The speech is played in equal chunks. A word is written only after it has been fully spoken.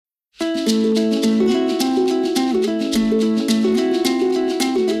Hello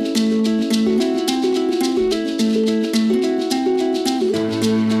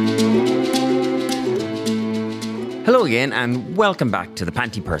again and welcome back to the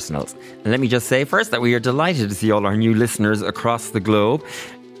Panty Personals. And let me just say first that we are delighted to see all our new listeners across the globe.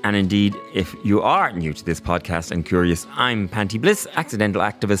 And indeed, if you are new to this podcast and curious, I'm Panty Bliss, accidental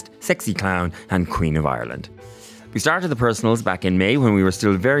activist, sexy clown and Queen of Ireland. We started the Personals back in May when we were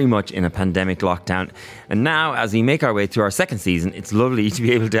still very much in a pandemic lockdown. And now, as we make our way through our second season, it's lovely to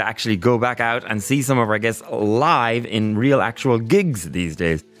be able to actually go back out and see some of our guests live in real actual gigs these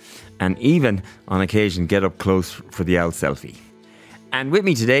days. And even, on occasion, get up close for the old selfie. And with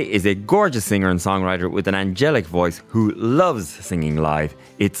me today is a gorgeous singer and songwriter with an angelic voice who loves singing live.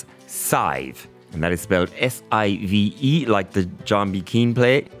 It's Sive, and that is spelled S-I-V-E, like the John B. Keane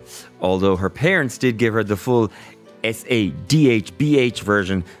play. Although her parents did give her the full S-A-D-H-B-H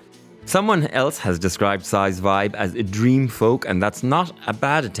version. Someone else has described Sive's vibe as a dream folk, and that's not a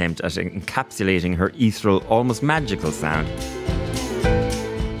bad attempt at encapsulating her ethereal, almost magical sound.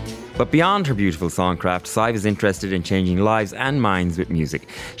 But beyond her beautiful songcraft, Sive is interested in changing lives and minds with music.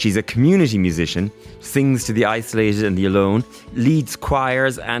 She's a community musician, sings to the isolated and the alone, leads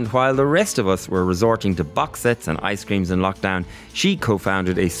choirs, and while the rest of us were resorting to box sets and ice creams in lockdown, she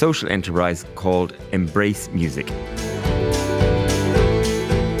co-founded a social enterprise called Embrace Music.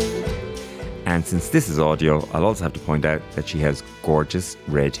 And since this is audio, I'll also have to point out that she has gorgeous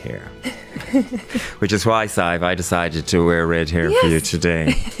red hair. Which is why, Sive, I decided to wear red hair for you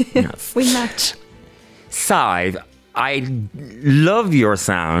today. Yes. We match. Sive, I love your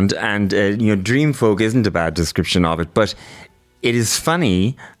sound, and dream folk isn't a bad description of it, but it is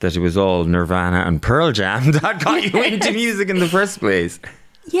funny that it was all Nirvana and Pearl Jam that got you into music in the first place.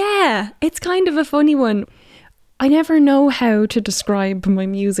 Yeah, it's kind of a funny one. I never know how to describe my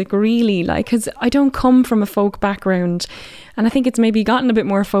music really, because I don't come from a folk background, and I think it's maybe gotten a bit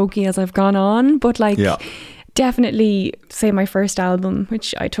more folky as I've gone on, but definitely, say my first album,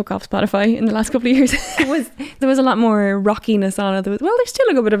 which I took off Spotify in the last couple of years, there was a lot more rockiness on it. There's still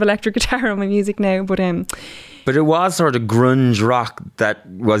a good bit of electric guitar on my music now, but it was sort of grunge rock that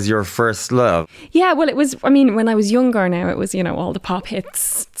was your first love. Yeah, well, it was, when I was younger now, it was, all the pop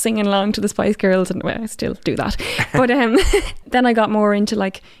hits, singing along to the Spice Girls, and I still do that. But then I got more into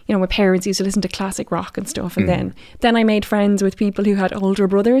my parents used to listen to classic rock and stuff. And then I made friends with people who had older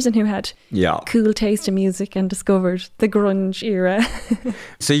brothers and who had cool taste in music and discovered the grunge era.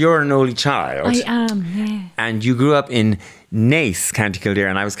 So you're an only child. I am, yeah. And you grew up in Naas, County Kildare,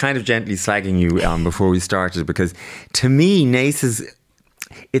 and I was kind of gently slagging you before we started, because to me, Naas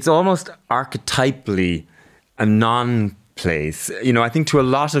it's almost archetypally a non-place. I think to a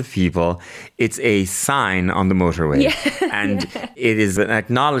lot of people, it's a sign on the motorway. Yeah. And it is an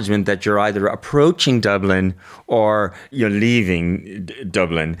acknowledgement that you're either approaching Dublin or you're leaving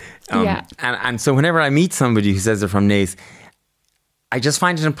Dublin. And so whenever I meet somebody who says they're from Naas, I just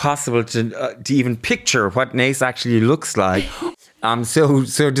find it impossible to even picture what Naas actually looks like.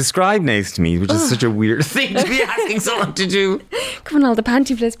 So describe Naas to me, which is such a weird thing to be asking someone to do. Come on, all the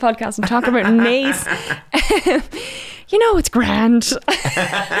Panty Bliss podcast and talk about Naas. It's grand.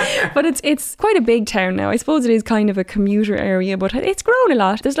 But it's quite a big town now. I suppose it is kind of a commuter area, but it's grown a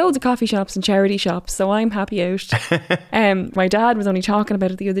lot. There's loads of coffee shops and charity shops, so I'm happy out. My dad was only talking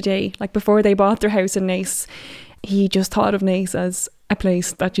about it the other day, before they bought their house in Naas. He just thought of Naas as a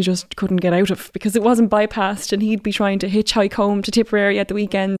place that you just couldn't get out of because it wasn't bypassed, and he'd be trying to hitchhike home to Tipperary at the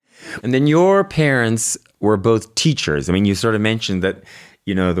weekend. And then your parents were both teachers. You sort of mentioned that,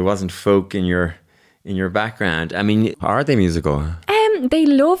 there wasn't folk in your background. Are they musical? They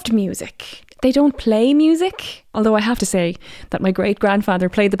loved music. They don't play music, although I have to say that my great-grandfather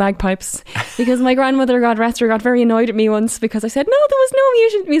played the bagpipes because my grandmother, God rest her, got very annoyed at me once because I said, no, there was no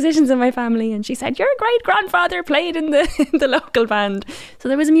musicians in my family. And she said, your great-grandfather played in the local band. So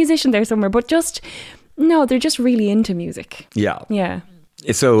there was a musician there somewhere, but they're just really into music. Yeah. Yeah.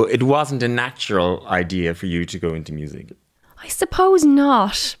 So it wasn't a natural idea for you to go into music? I suppose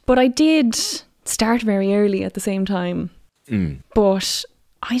not, but I did start very early at the same time. But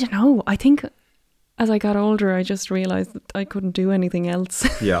I don't know. I think as I got older, I just realised that I couldn't do anything else.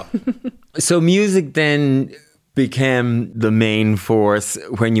 Yeah. So music then became the main force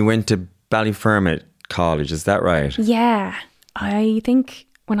when you went to Ballyfermot College, is that right? Yeah. I think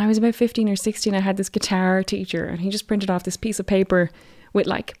when I was about 15 or 16, I had this guitar teacher and he just printed off this piece of paper with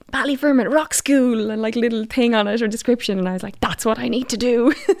Ballyfermot Rock School and little thing on it or description. And I was like, that's what I need to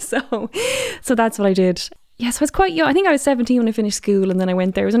do. So that's what I did. Yes, I was quite young. I think I was 17 when I finished school and then I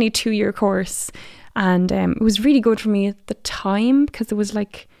went there. It was only a 2-year course and it was really good for me at the time because there was a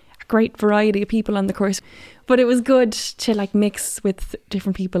great variety of people on the course. But it was good to like mix with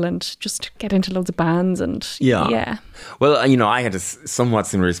different people and just get into loads of bands and yeah. Well, I had a somewhat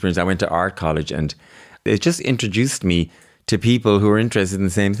similar experience. I went to art college and it just introduced me to people who were interested in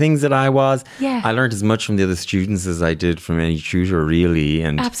the same things that I was. Yeah. I learned as much from the other students as I did from any tutor, really.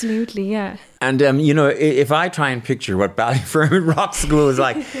 And absolutely, yeah. And, if I try and picture what Ballyfermot Rock School is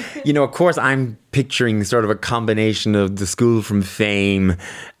like, of course, I'm picturing sort of a combination of the school from Fame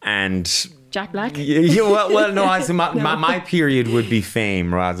and Jack Black? Yeah, well, no, my period would be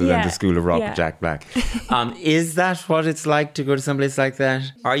Fame rather than the School of Rock with Jack Black. Is that what it's like to go to someplace like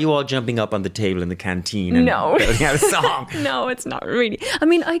that? Are you all jumping up on the table in the canteen and belting out a song? No, it's not really. I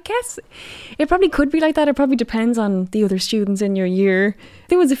mean, I guess it probably could be like that. It probably depends on the other students in your year.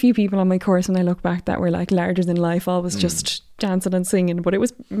 There was a few people on my course when I look back that were like larger than life, always just dancing and singing, but it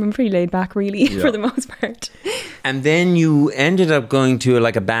was pretty laid back really for the most part. And then you ended up going to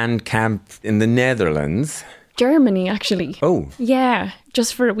like a band camp in the Netherlands. Germany, actually. Oh. Yeah,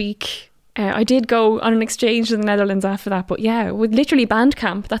 just for a week. I did go on an exchange to the Netherlands after that, but yeah, with literally band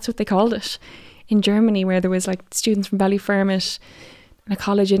camp, that's what they called it, in Germany, where there was like students from Ballyfermot, a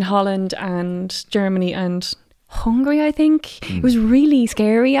college in Holland and Germany and Hungary, I think. It was really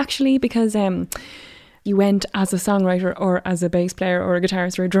scary actually, because you went as a songwriter or as a bass player or a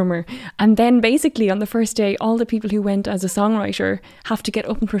guitarist or a drummer, and then basically on the first day all the people who went as a songwriter have to get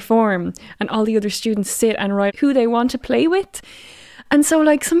up and perform, and all the other students sit and write who they want to play with. And so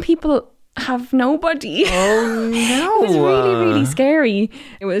like some people have nobody. Oh no. It was really, really scary.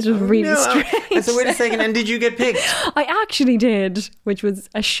 It was just really strange. So wait a second, and did you get picked? I actually did, which was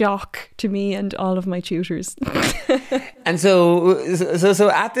a shock to me and all of my tutors. And so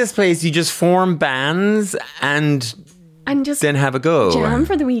at this place you just form bands and just then have a go. Jam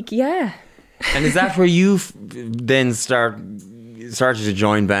for the week, yeah. And is that where you then started to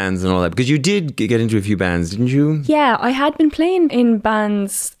join bands and all that? Because you did get into a few bands, didn't you? Yeah, I had been playing in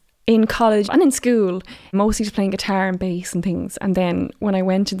bands in college and in school, mostly just playing guitar and bass and things. And then when I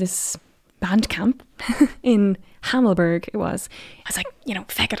went to this band camp in Hammelburg, I was like,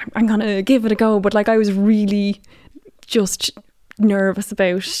 feck it, I'm going to give it a go. But like I was really just nervous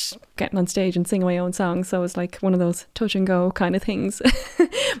about getting on stage and singing my own songs. So it was like one of those touch and go kind of things.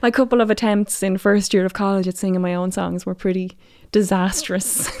 My couple of attempts in first year of college at singing my own songs were pretty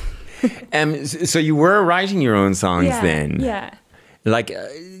disastrous. So you were writing your own songs then? Yeah. Like,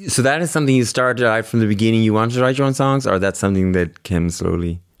 so that is something you started out from the beginning, you wanted to write your own songs, or that's something that came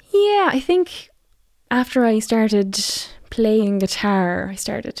slowly? Yeah, I think after I started playing guitar, I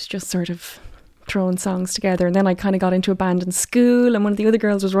started just sort of throwing songs together, and then I kind of got into a band in school, and one of the other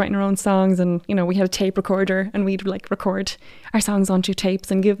girls was writing her own songs, and we had a tape recorder and we'd like record our songs onto tapes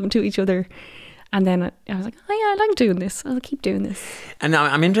and give them to each other. And then I was like, oh yeah, I like doing this. I'll keep doing this. And now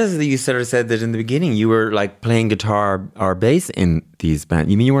I'm interested that you sort of said that in the beginning you were like playing guitar or bass in these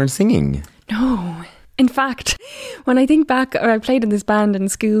bands. You mean you weren't singing? No. In fact, when I think back, I played in this band in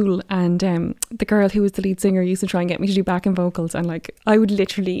school, and the girl who was the lead singer used to try and get me to do backing vocals, and like I would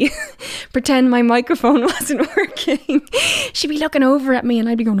literally pretend my microphone wasn't working. She'd be looking over at me and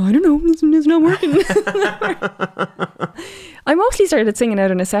I'd be going, I don't know, this is not working. I mostly started singing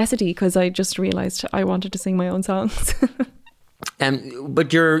out of necessity because I just realised I wanted to sing my own songs.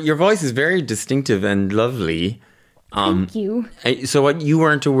 But your voice is very distinctive and lovely. Thank you. So what, you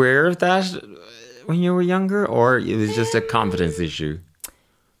weren't aware of that when you were younger, or it was just a confidence issue? A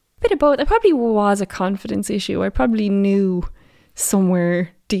bit of both. It probably was a confidence issue. I probably knew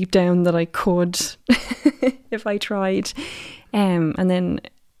somewhere deep down that I could if I tried. And then,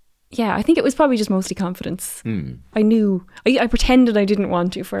 yeah, I think it was probably just mostly confidence. I knew, I pretended I didn't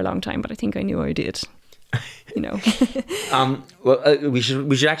want to for a long time, but I think I knew I did. We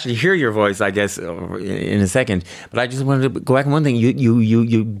should actually hear your voice, I guess, in a second. But I just wanted to go back on one thing.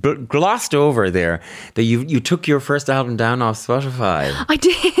 You glossed over there that you took your first album down off Spotify. I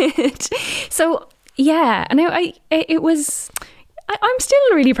did. So yeah, and it was. I'm still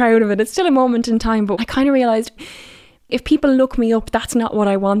really proud of it. It's still a moment in time, but I kind of realised if people look me up, that's not what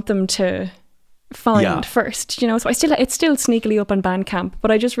I want them to find first, so it's still sneakily up on Bandcamp, but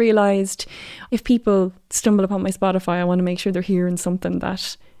I just realised if people stumble upon my Spotify, I want to make sure they're hearing something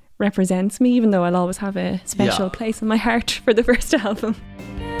that represents me, even though I'll always have a special place in my heart for the first album.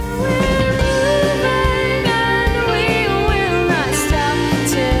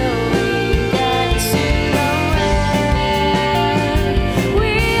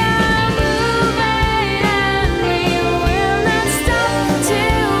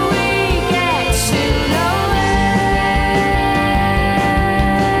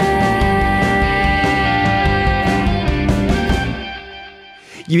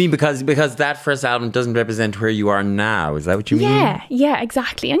 You mean because that first album doesn't represent where you are now? Is that what you mean? Yeah,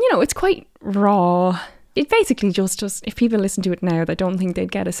 exactly. And it's quite raw. It basically just if people listen to it now, I don't think they'd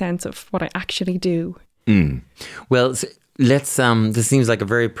get a sense of what I actually do. Well, let's. This seems like a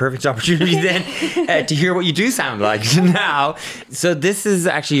very perfect opportunity then to hear what you do sound like now. So this is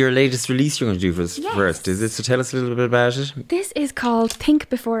actually your latest release you're going to do for us first, is it? So tell us a little bit about it. This is called Think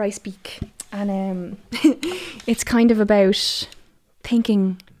Before I Speak, and it's kind of about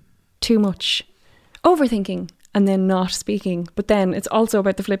thinking too much, overthinking, and then not speaking. But then it's also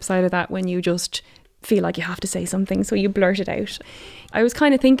about the flip side of that, when you just feel like you have to say something, so you blurt it out. I was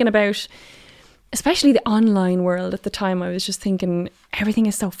kind of thinking about, especially the online world at the time. I was just thinking everything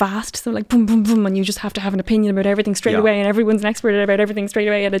is so fast, so like boom, boom, boom, and you just have to have an opinion about everything straight away, and everyone's an expert about everything straight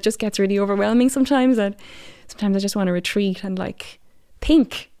away, and it just gets really overwhelming sometimes. And sometimes I just want to retreat and like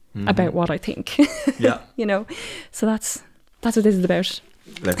think about what I think. So that's what this is about.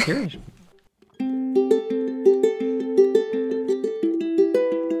 Let's hear it.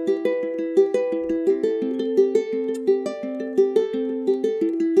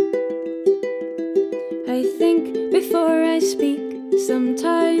 I think before I speak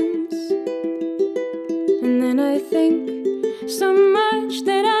sometimes, and then I think so much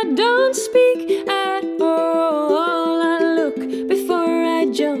that I don't speak at all. I look before I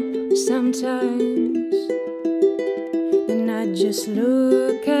jump sometimes, then I just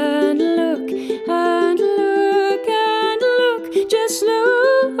look and look and look and look. Just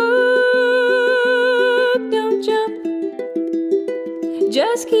look, don't jump,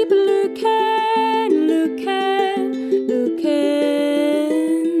 just keep looking, looking, looking.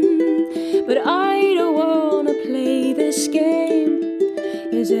 But I don't wanna play this game.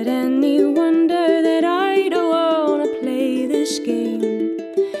 Is it any wonder that I don't wanna play this game?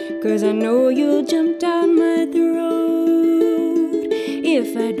 'Cause I know you'll jump down my throat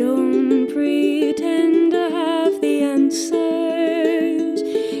if I don't pretend to have the answers.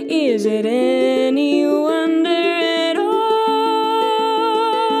 Is it any wonder at all?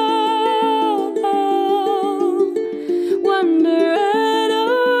 Wonder at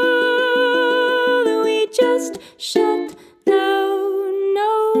all that we just shut down? No.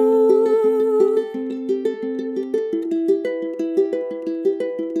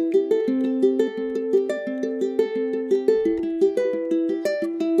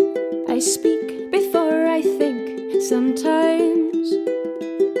 I speak before I think sometimes,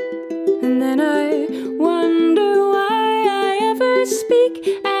 and then I wonder why I ever speak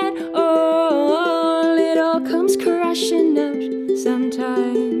at all. It all comes crashing out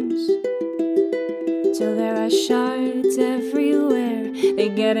sometimes, till there are shards everywhere. They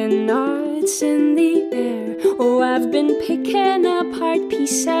get in knots in the air. Oh, I've been picking apart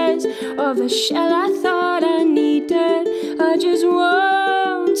pieces of the shell I thought I needed. I just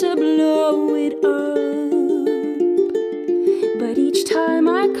want to blow it up, but each time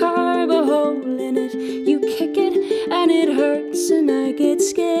I carve a hole in it, you kick it and it hurts, and I get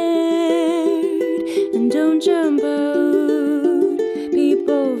scared. And don't jump out, peep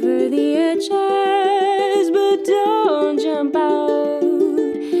over the edges, but don't jump out.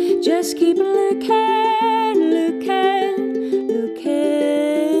 Just keep looking, looking,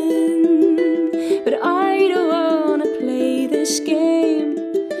 looking. But I don't wanna play this game.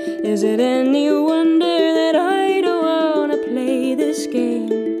 Is it any wonder that I don't wanna play this game?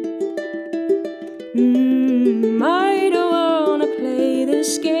 I don't wanna play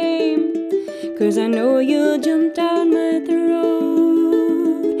this game, 'cause I know you'll jump down my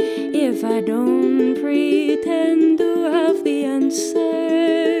throat if I don't pretend to have the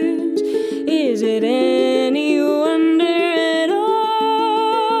answers. Is it any wonder at all?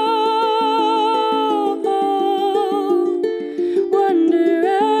 Wonder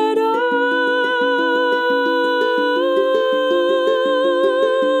at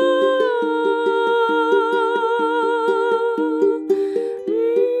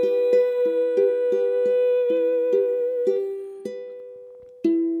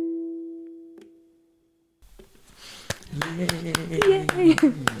Yay.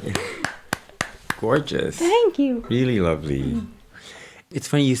 Gorgeous. Thank you. Really lovely. It's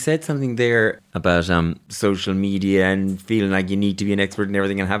funny, you said something there about social media and feeling like you need to be an expert in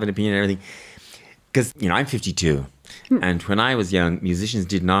everything and have an opinion and everything. Because, I'm 52. And when I was young, musicians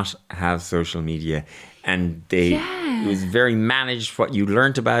did not have social media. And it was very managed, what you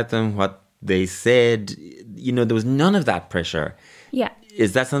learnt about them, what they said. There was none of that pressure. Yeah.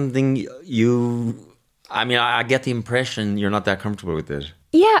 Is that something I get the impression you're not that comfortable with it.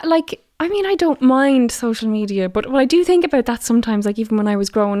 Yeah, I don't mind social media, but what I do think about that sometimes, even when I was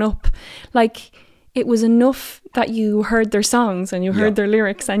growing up, it was enough that you heard their songs and you heard their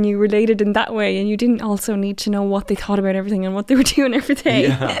lyrics and you related in that way, and you didn't also need to know what they thought about everything and what they were doing every day.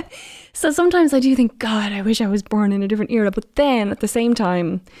 Yeah. So sometimes I do think, God, I wish I was born in a different era. But then at the same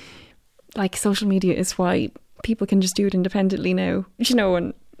time, like, social media is why people can just do it independently now, you know,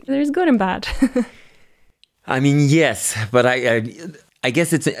 and there's good and bad. I mean, yes, but I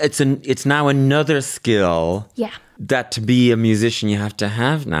guess it's now another skill. Yeah. That to be a musician you have to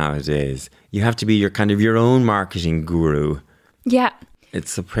have nowadays. You have to be your own marketing guru. Yeah.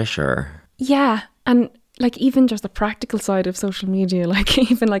 It's a pressure. Yeah. And like, even just the practical side of social media, like,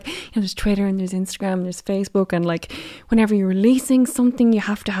 even like, you know, there's Twitter and there's Instagram and there's Facebook, and like, whenever you're releasing something, you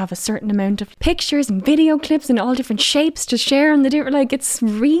have to have a certain amount of pictures and video clips in all different shapes to share on the different, like, it's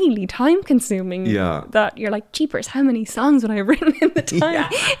really time consuming. Yeah. That you're like, jeepers, how many songs would I have written in the time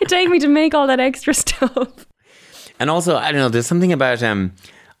it take me to make all that extra stuff? And also, I don't know, there's something about, I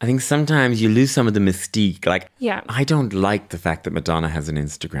think sometimes you lose some of the mystique. Like, I don't like the fact that Madonna has an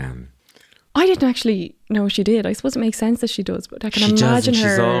Instagram. I didn't actually know she did. I suppose it makes sense that she does, but I can imagine her.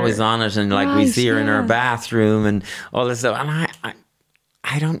 She's always on it, and like we see her in her bathroom and all this stuff. And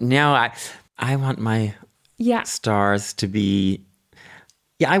I don't know. I want my stars to be.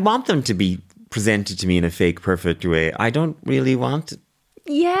 Yeah, I want them to be presented to me in a fake, perfect way. I don't really want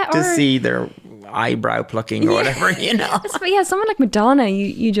to see their eyebrow plucking or whatever, you know. But yeah, someone like Madonna,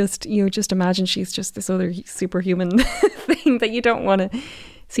 you just imagine she's just this other superhuman thing that you don't want to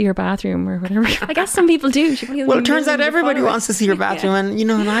see her bathroom or whatever. I guess some people do. Well, it turns out everybody wants to see her bathroom, and you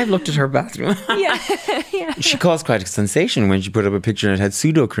know, and I've looked at her bathroom. yeah. She caused quite a sensation when she put up a picture and it had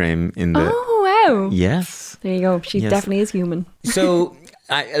pseudo-cream in the... Oh, wow. Yes. There you go. She definitely is human. So,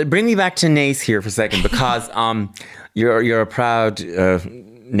 bring me back to Naas here for a second, because you're a proud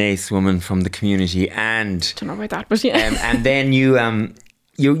Naas woman from the community, and... Don't know about that, but yeah. And then you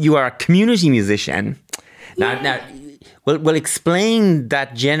are a community musician. Now, well, explain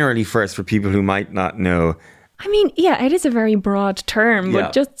that generally first for people who might not know. I mean, yeah, it is a very broad term,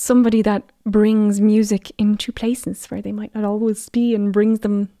 but just somebody that brings music into places where they might not always be, and brings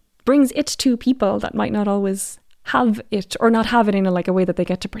it to people that might not always have it, or not have it in a way that they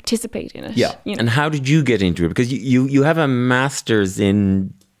get to participate in it. Yeah. You know? And how did you get into it? Because you have a master's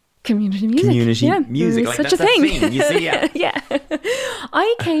in community music, like such a thing. You see, yeah.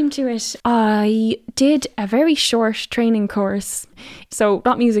 I came to it. I did a very short training course, so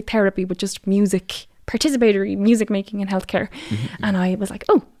not music therapy, but just participatory music making in healthcare. Mm-hmm. And I was like,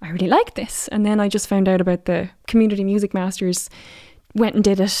 oh, I really like this. And then I just found out about the community music masters, went and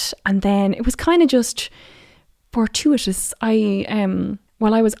did it, and then it was kind of just fortuitous.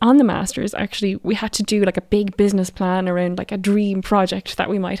 While I was on the masters, actually, we had to do like a big business plan around like a dream project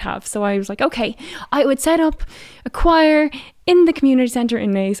that we might have. So I was like, okay, I would set up a choir in the community centre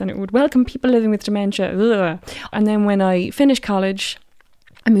in Naas, and it would welcome people living with dementia. Ugh. And then when I finished college,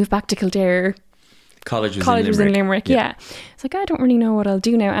 I moved back to Kildare. College was in Limerick. Yeah. It's like, I don't really know what I'll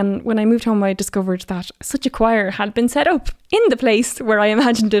do now. And when I moved home, I discovered that such a choir had been set up in the place where I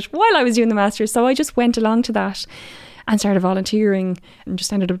imagined it while I was doing the masters. So I just went along to that and started volunteering, and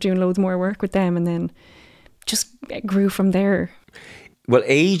just ended up doing loads more work with them, and then just grew from there. Well,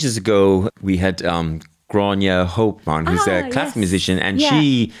 ages ago, we had Grania Hope on, who's a classical musician, and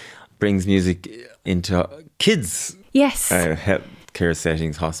she brings music into kids' healthcare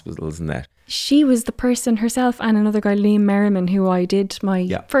settings, hospitals and that. She was the person herself, and another guy, Liam Merriman, who I did my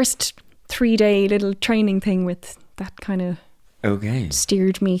first 3-day little training thing with. That kind of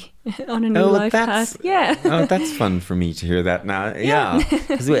steered me on a new life path. Yeah. Oh, that's fun for me to hear that now. Yeah.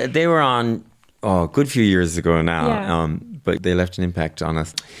 Because they were on a good few years ago now, but they left an impact on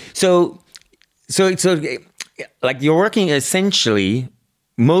us. So like, you're working essentially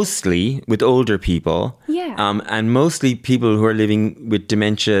mostly with older people. Yeah. And mostly people who are living with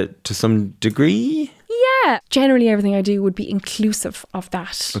dementia to some degree. Yeah. Generally, everything I do would be inclusive of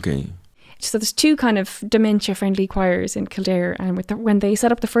that. Okay. So there's 2 kind of dementia-friendly choirs in Kildare, and when they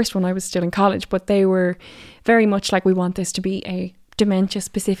set up the first one, I was still in college, but they were very much like, we want this to be a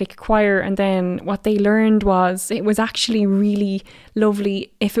dementia-specific choir. And then what they learned was it was actually really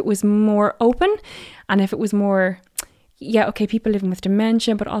lovely if it was more open, and if it was more, people living with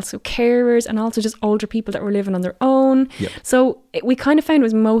dementia, but also carers, and also just older people that were living on their own. Yep. So we kind of found it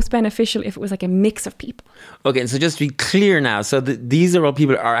was most beneficial if it was like a mix of people. Okay, and so just to be clear now, so these are all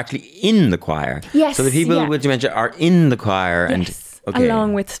people that are actually in the choir. Yes. So the people with dementia are in the choir. Yes.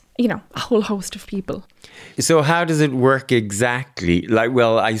 Along with, a whole host of people. So how does it work exactly? Like,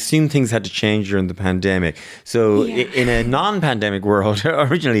 well, I assume things had to change during the pandemic. So in a non-pandemic world,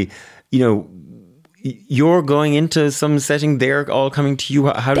 originally, you're going into some setting, they're all coming to you?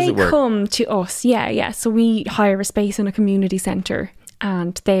 How does it work? They come to us, yeah. So we hire a space in a community centre,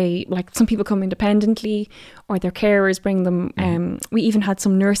 and they, like, some people come independently or their carers bring them. We even had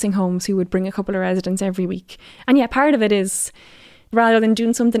some nursing homes who would bring a couple of residents every week. And yeah, part of it is, rather than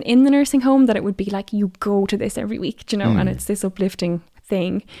doing something in the nursing home, that it would be like, you go to this every week, you know, and it's this uplifting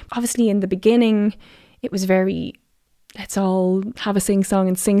thing. Obviously in the beginning it was very, let's all have a sing song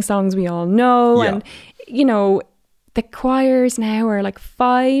and sing songs we all know. And you know, the choirs now are like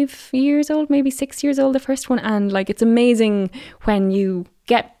 5 years old, maybe 6 years old, the first one, and like it's amazing when you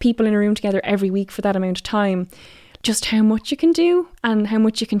get people in a room together every week for that amount of time, just how much you can do and how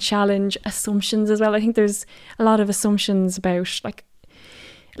much you can challenge assumptions as well. I think there's a lot of assumptions about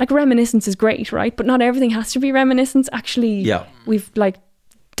like reminiscence is great, right? But not everything has to be reminiscence. Actually, we've like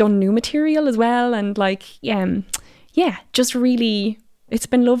done new material as well, and like just really, it's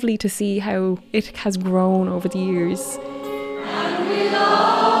been lovely to see how it has grown over the years. And we'll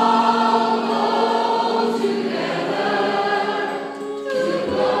all go together to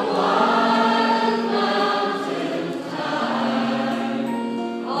the wild mountain thyme,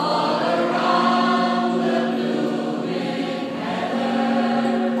 all around the blooming heather.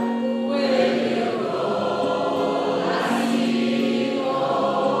 Will you go as we go? And we'll all go together to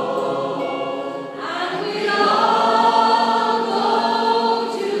the wild mountain thyme, all around the blooming heather. Will you go as we go?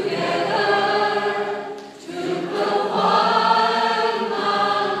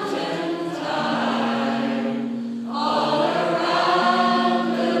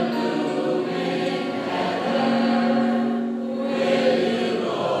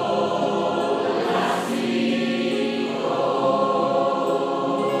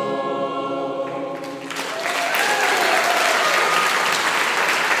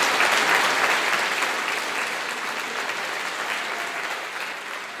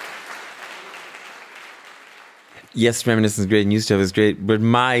 Yes, reminiscence is great, new stuff is great, but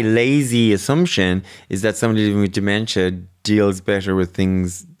my lazy assumption is that somebody living with dementia deals better with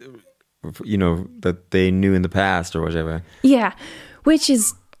things, you know, that they knew in the past or whatever. Yeah, which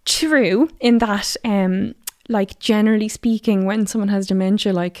is true in that, like generally speaking, when someone has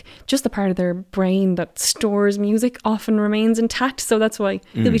dementia, like just the part of their brain that stores music often remains intact. So that's why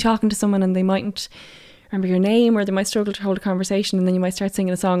you'll be talking to someone and they mightn't remember your name, or they might struggle to hold a conversation, and then you might start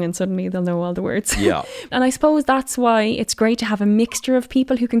singing a song and suddenly they'll know all the words. Yeah. And I suppose that's why it's great to have a mixture of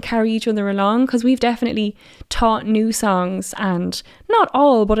people who can carry each other along, because we've definitely taught new songs, and not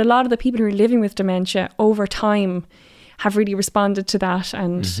all, but a lot of the people who are living with dementia over time have really responded to that.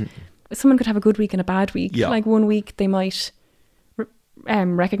 And someone could have a good week and a bad week. Yeah. Like one week they might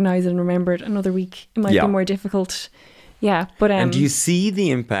recognise it and remember it, another week it might be more difficult. Yeah, but and do you see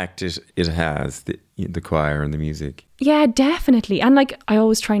the impact it has, the choir and the music? Yeah, definitely. And like, I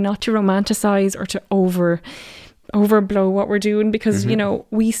always try not to romanticize or to overblow what we're doing, because you know,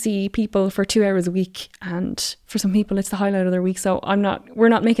 we see people for 2 hours a week, and for some people it's the highlight of their week. So we're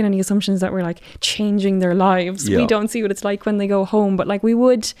not making any assumptions that we're like changing their lives. We don't see what it's like when they go home, but like we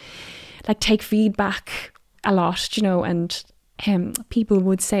would like take feedback a lot, you know, and people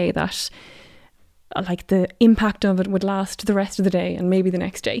would say that like the impact of it would last the rest of the day and maybe the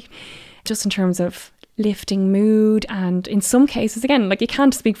next day, just in terms of lifting mood. And in some cases, again, like you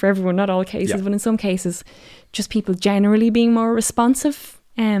can't speak for everyone, not all cases, but in some cases just people generally being more responsive,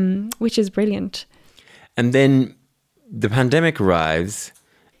 which is brilliant. And then the pandemic arrives,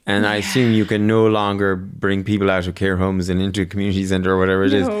 and I assume you can no longer bring people out of care homes and into a community centre or whatever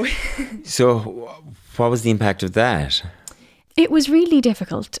it is. So what was the impact of that? It was really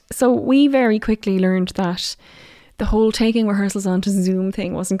difficult. So we very quickly learned that the whole taking rehearsals onto Zoom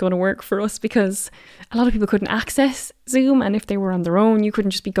thing wasn't going to work for us, because a lot of people couldn't access Zoom, and if they were on their own, you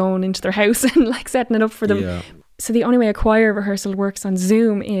couldn't just be going into their house and like setting it up for them. Yeah. So the only way a choir rehearsal works on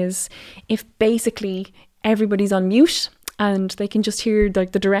Zoom is if basically everybody's on mute and they can just hear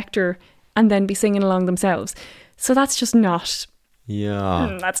like the director and then be singing along themselves. So that's just not.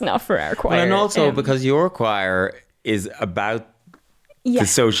 Yeah. That's not for our choir. Well, and also because your choir is about the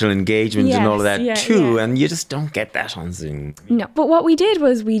social engagement and all of that too, and you just don't get that on Zoom. No, but what we did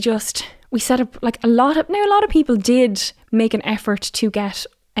was we set up like a lot of people did make an effort to get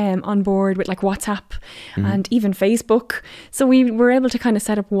on board with like WhatsApp and even Facebook. So we were able to kind of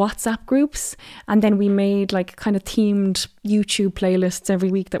set up WhatsApp groups, and then we made like kind of themed YouTube playlists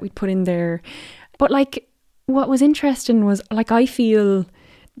every week that we'd put in there. But like what was interesting was like I feel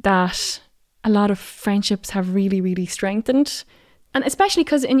that a lot of friendships have really, really strengthened. And especially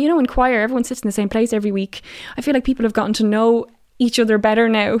because, in choir, everyone sits in the same place every week. I feel like people have gotten to know each other better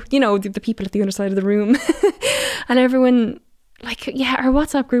now, you know, the people at the other side of the room. And everyone, like, our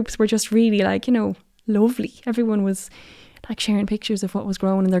WhatsApp groups were just really like, lovely. Everyone was like sharing pictures of what was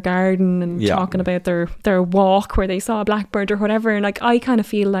growing in their garden and talking about their walk where they saw a blackbird or whatever. And like, I kind of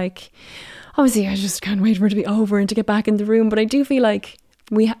feel like, obviously I just can't wait for it to be over and to get back in the room. But I do feel like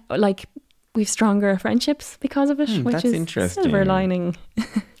we've stronger friendships because of it, which is interesting. Silver lining.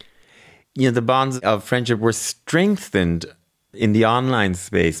 The bonds of friendship were strengthened in the online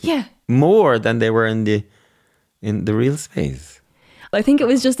space more than they were in the real space. I think it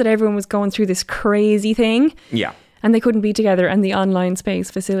was just that everyone was going through this crazy thing. Yeah. And they couldn't be together, and the online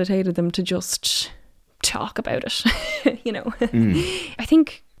space facilitated them to just talk about it. I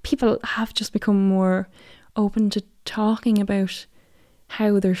think people have just become more open to talking about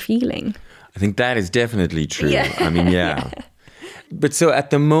how they're feeling. I think that is definitely true. Yeah. I mean, yeah. But so at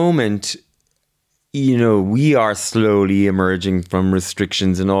the moment, we are slowly emerging from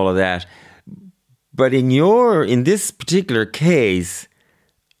restrictions and all of that. But in this particular case,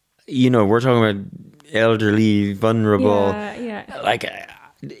 we're talking about elderly, vulnerable. Yeah. Like,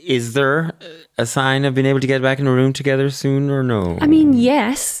 is there a sign of being able to get back in a room together soon or no? I mean,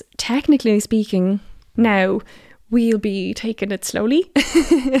 yes, technically speaking, now we'll be taking it slowly.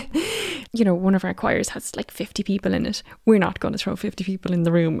 One of our choirs has like 50 people in it. We're not going to throw 50 people in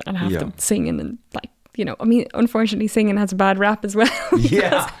the room and have them singing and unfortunately singing has a bad rap as well.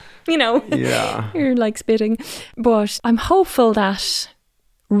 Yeah. You're like spitting. But I'm hopeful that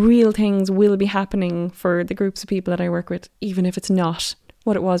real things will be happening for the groups of people that I work with, even if it's not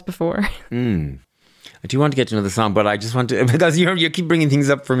what it was before. I do want to get to another song, but I just want to, because you keep bringing things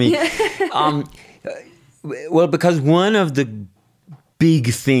up for me. Well, because one of the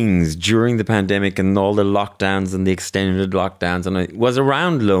big things during the pandemic and all the lockdowns and the extended lockdowns was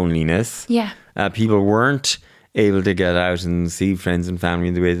around loneliness. Yeah. People weren't able to get out and see friends and family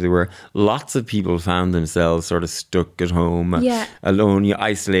in the way they were. Lots of people found themselves sort of stuck at home, alone,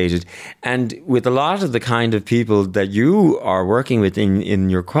 isolated. And with a lot of the kind of people that you are working with in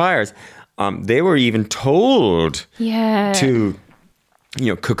your choirs, they were even told to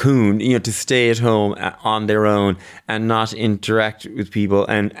cocoon, to stay at home on their own and not interact with people.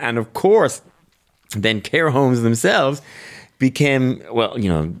 And of course, then care homes themselves became,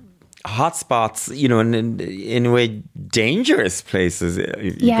 hotspots, in a way, dangerous places.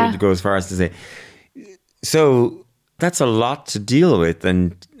 You could go as far as to say. So that's a lot to deal with,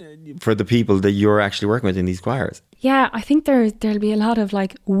 and for the people that you're actually working with in these choirs. Yeah, I think there'll be a lot of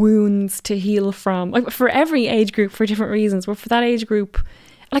like wounds to heal from, like for every age group for different reasons. But for that age group,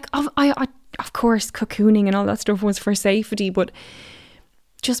 like of course, cocooning and all that stuff was for safety, but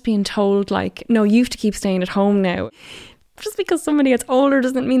just being told like, no, you have to keep staying at home now. Just because somebody gets older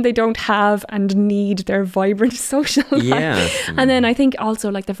doesn't mean they don't have and need their vibrant social life. Yeah. And then I think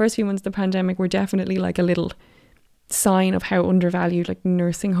also like the first few months of the pandemic were definitely like a little sign of how undervalued like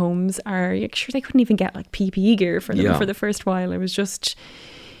nursing homes are. Sure, they couldn't even get like PPE gear for them for the first while. It was just,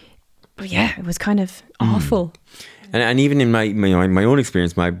 it was kind of awful. And even in my own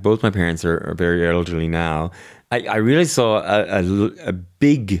experience, both my parents are very elderly now. I really saw a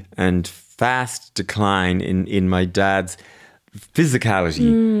big and fast decline in my dad's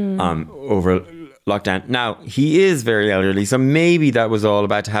physicality over lockdown. Now, he is very elderly, so maybe that was all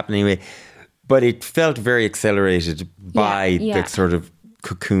about to happen anyway. But it felt very accelerated by the sort of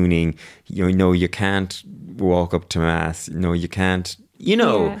cocooning. You can't walk up to mass. You can't.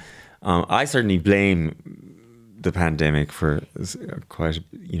 I certainly blame the pandemic for quite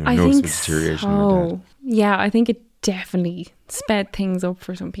noticeable deterioration. So. Yeah, I think it definitely sped things up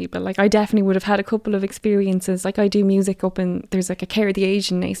for some people. Like I definitely would have had a couple of experiences. Like I do music up in, there's like a Care of the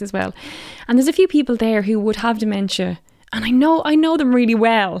Aged in Naas as well, and there's a few people there who would have dementia. And I know them really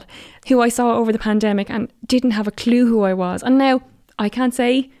well, who I saw over the pandemic and didn't have a clue who I was. And now I can't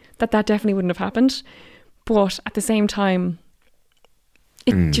say that definitely wouldn't have happened. But at the same time,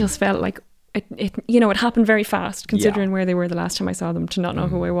 it just felt like, it happened very fast considering where they were the last time I saw them, to not know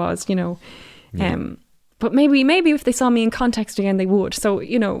who I was, But maybe if they saw me in context again, they would. So,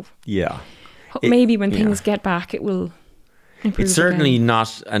 maybe when things get back, it will improve. It's certainly again.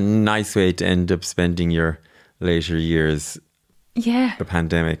 Not a nice way to end up spending your later years. Yeah. The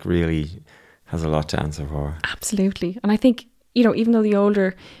pandemic really has a lot to answer for. Absolutely. And I think, even though the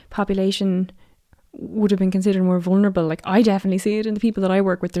older population would have been considered more vulnerable, like I definitely see it in the people that I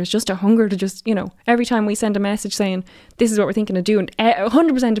work with. There's just a hunger to just, every time we send a message saying, this is what we're thinking of doing,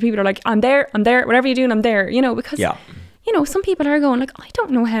 100% of people are like, I'm there, whatever you're doing, I'm there, because, some people are going like, I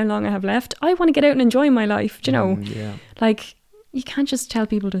don't know how long I have left. I want to get out and enjoy my life, like, you can't just tell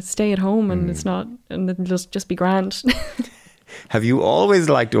people to stay at home and it's not, and it'll just be grand. Have you always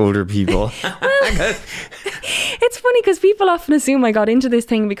liked older people? Well, it's funny because people often assume I got into this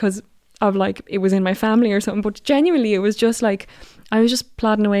thing because of like it was in my family or something, but genuinely it was just like I was just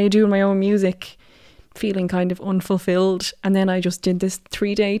plodding away doing my own music, feeling kind of unfulfilled. And then I just did this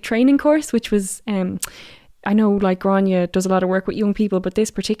 3-day training course, which was I know like Grania does a lot of work with young people, but this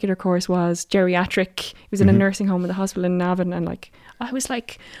particular course was geriatric. It was in a nursing home in the hospital in Navan, and like I was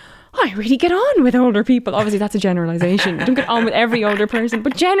like, I really get on with older people. Obviously that's a generalisation. I don't get on with every older person,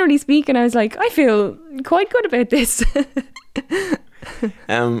 but generally speaking, I was like, I feel quite good about this.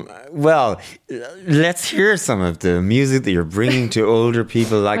 Well, let's hear some of the music that you're bringing to older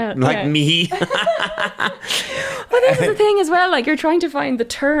people like me. Well, this is the thing as well, like you're trying to find the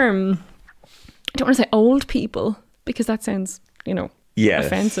term. I don't want to say old people because that sounds,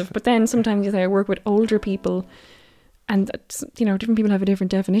 offensive. But then sometimes you say I work with older people, and that's, different people have a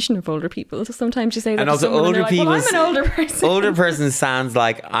different definition of older people. So sometimes you say that, and also older people. Well, I'm an older person. Older person sounds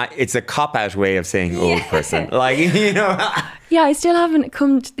like it's a cop-out way of saying old person. Like Yeah, I still haven't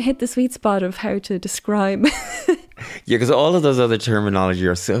come to hit the sweet spot of how to describe. Yeah, because all of those other terminology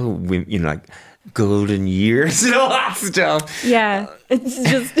are so like golden years and all that stuff. Yeah,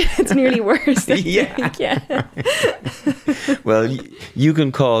 it's nearly worse. Yeah. Yeah. Well, you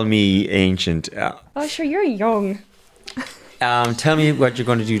can call me ancient. Oh, sure, you're young. Tell me what you're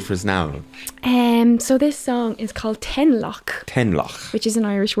going to do for us now. So this song is called Tenlock. Tenlock. Which is an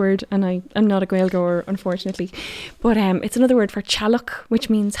Irish word, and I'm not a Gaelgoer, unfortunately. But it's another word for Challock,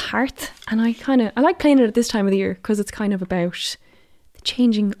 which means hearth. And I like playing it at this time of the year because it's kind of about the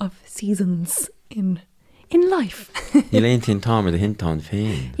changing of seasons in life. You lean tin Tom or the hint on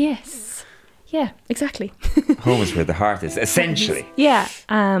fame. Yes. Yeah, exactly. Home is where the heart is, essentially. Yeah.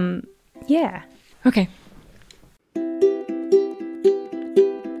 Yeah. Okay.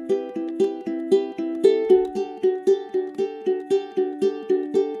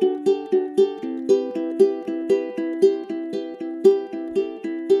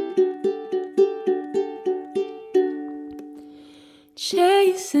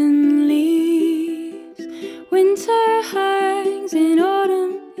 Chasing leaves, winter hangs in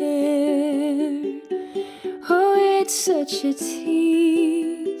autumn air. Oh, it's such a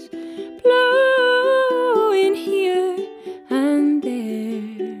tease, blowing here and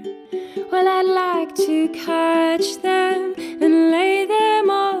there. Well, I'd like to catch them and lay them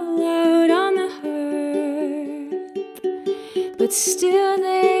all out on the hearth, but still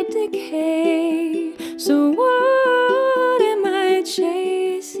they decay. So what am I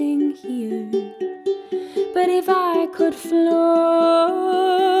chasing here? But if I could float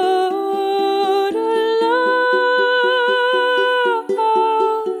alone,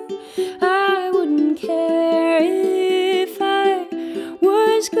 I wouldn't care if I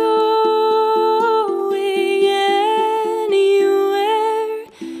was going anywhere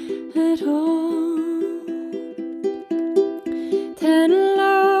at all.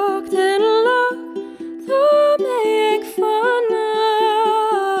 Tenlock, Tenlock, thou make fun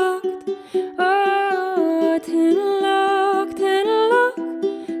nacht. Oh, Tenlock, Tenlock,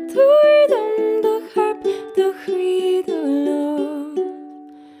 door dan de harp, de griedel.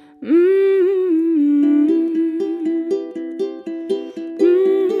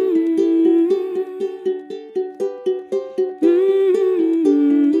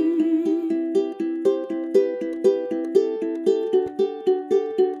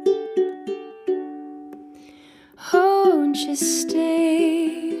 Won't you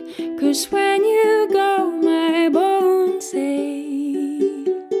stay? 'Cause when you go, my bones ache.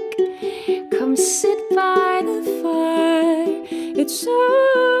 Come sit by the fire. It's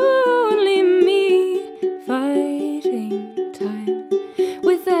only me fighting time.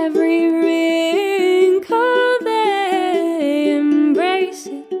 With every wrinkle, they embrace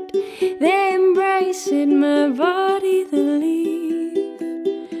it, my body, the leaf.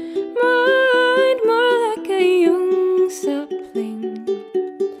 Mind more like a young sapling.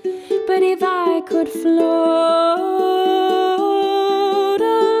 But if I could float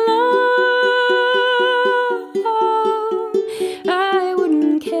alone, I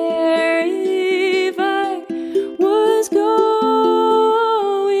wouldn't care if I was going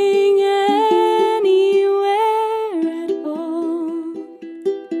anywhere at all.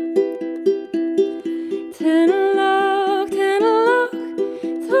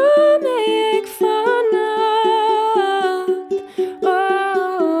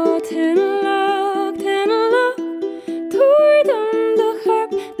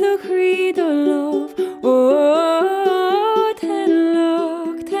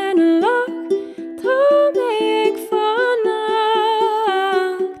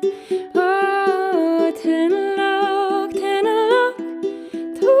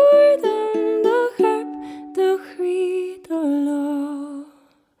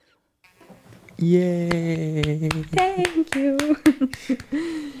 Yay. Thank you.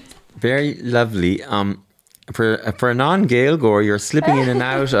 Very lovely. For a non-Gaeilgeoir, you're slipping in and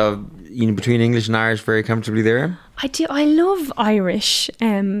out of, between English and Irish very comfortably there. I do. I love Irish.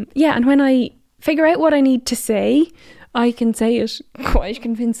 And when I figure out what I need to say, I can say it quite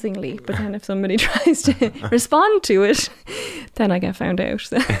convincingly. But then if somebody tries to respond to it, then I get found out.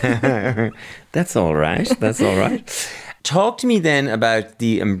 That's all right. That's all right. Talk to me then about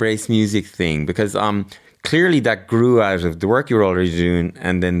the Embrace Music thing, because clearly that grew out of the work you were already doing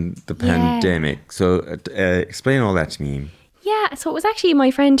and then the pandemic. So explain all that to me. Yeah, so it was actually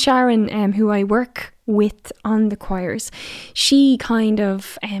my friend Sharon, who I work with on the choirs. She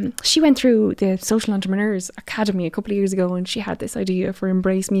she went through the Social Entrepreneurs Academy a couple of years ago, and she had this idea for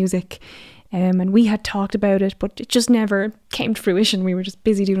Embrace Music. And we had talked about it, but it just never came to fruition. We were just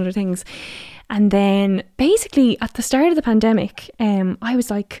busy doing other things. And then basically at the start of the pandemic, I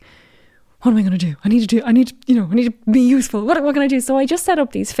was like, what am I going to do? I need to be useful. What can I do? So I just set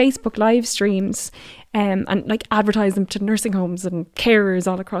up these Facebook live streams and like advertise them to nursing homes and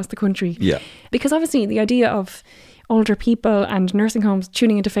carers all across the country. Yeah. Because obviously the idea of older people and nursing homes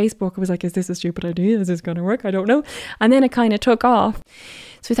tuning into Facebook, I was like, is this a stupid idea? Is this going to work? I don't know. And then it kind of took off.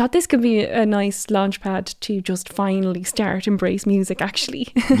 So we thought this could be a nice launchpad to just finally start Embrace Music, actually.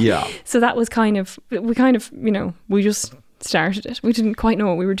 Yeah. So that was we just started it. We didn't quite know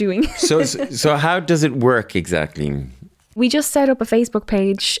what we were doing. So how does it work exactly? We just set up a Facebook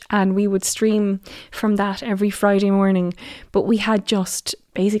page and we would stream from that every Friday morning. But we had just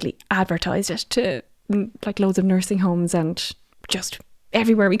basically advertised it to like loads of nursing homes and just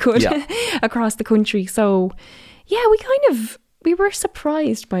everywhere we could across the country. So yeah, we were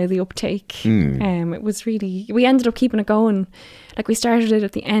surprised by the uptake. It was really, we ended up keeping it going. Like we started it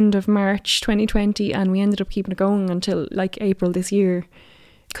at the end of March 2020 and we ended up keeping it going until like April this year,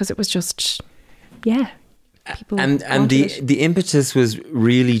 because it was just, people and the impetus was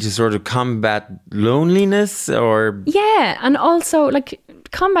really to sort of combat loneliness, or and also like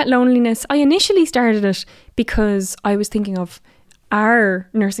combat loneliness. I initially started it because I was thinking of our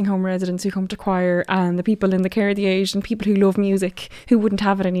nursing home residents who come to choir and the people in the care of the aged and people who love music who wouldn't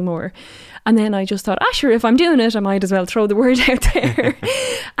have it anymore. And then I just thought, sure, if I'm doing it, I might as well throw the word out there.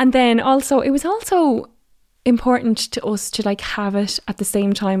 And then also, it was also important to us to like have it at the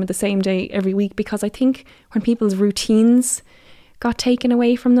same time, at the same day every week, because I think when people's routines got taken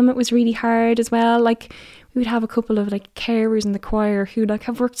away from them, it was really hard as well. Like we would have a couple of like carers in the choir who like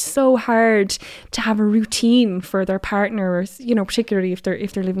have worked so hard to have a routine for their partner, or particularly if they're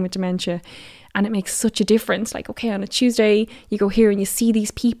living with dementia, and it makes such a difference. Like, okay, on a Tuesday you go here and you see these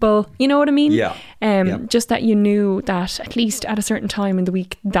people, you know what I mean? Just that you knew that at least at a certain time in the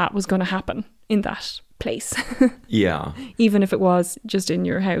week that was going to happen in that place. Even if it was just in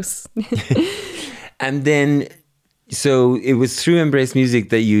your house. And then so it was through Embrace Music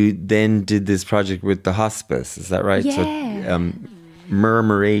that you then did this project with the hospice, is that right? Yeah. So,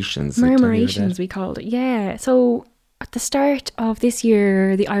 Murmurations. Murmurations, we called it. Yeah. So at the start of this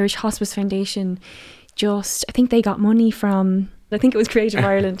year, the Irish Hospice Foundation I think they got money from, I think it was Creative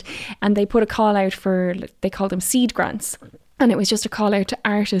Ireland, and they put a call out for, they called them seed grants. And it was just a call out to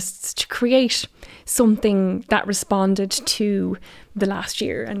artists to create something that responded to the last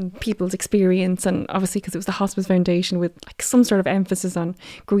year and people's experience. And obviously, because it was the Hospice Foundation, with like some sort of emphasis on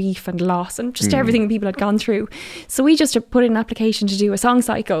grief and loss and just everything people had gone through. So we just put in an application to do a song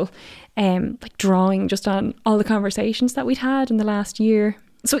cycle, like drawing just on all the conversations that we'd had in the last year.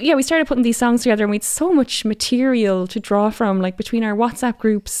 So yeah, we started putting these songs together, and we had so much material to draw from, like between our WhatsApp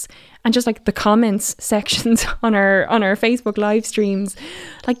groups and just like the comments sections on our Facebook live streams.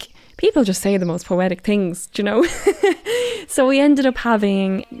 Like people just say the most poetic things, do you know? So we ended up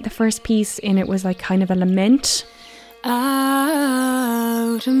having, the first piece in it was like kind of a lament.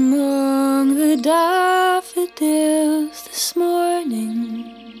 Out among the daffodils this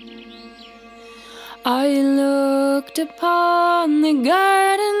morning, I looked upon the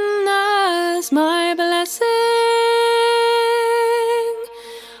garden as my blessing.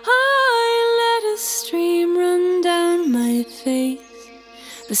 I let a stream run down my face,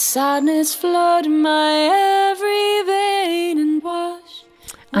 the sadness flood my every vein and wash.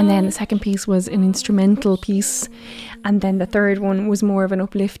 And then the second piece was an instrumental piece. And then the third one was more of an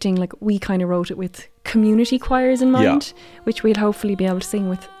uplifting, like we kind of wrote it with community choirs in mind, which we'll hopefully be able to sing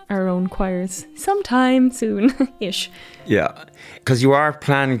with our own choirs sometime soon-ish. Yeah, because you are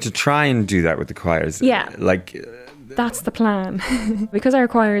planning to try and do that with the choirs. Yeah. Like... That's the plan. Because our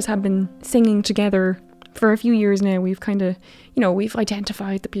choirs have been singing together for a few years now, we've kind of, we've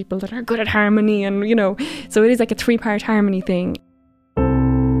identified the people that are good at harmony and, so it is like a 3-part harmony thing.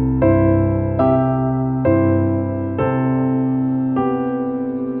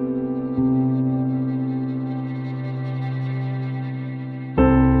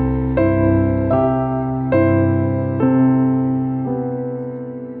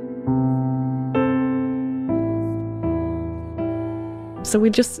 So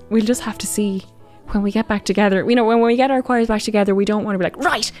we'll just have to see when we get back together. You know, when we get our choirs back together, we don't want to be like,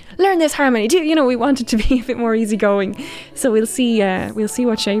 right, learn this harmony. We want it to be a bit more easygoing. So we'll see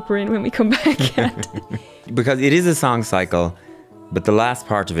what shape we're in when we come back. Because it is a song cycle, but the last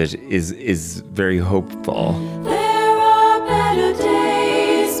part of it is very hopeful. There are better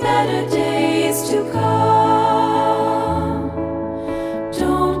days to come.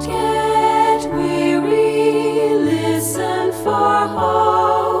 Don't get weary, listen for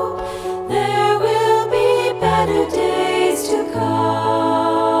hope. There will be better days to come.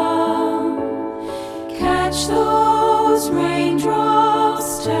 Catch those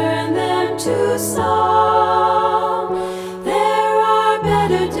raindrops, turn them to song. There are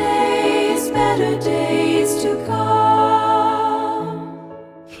better days to come.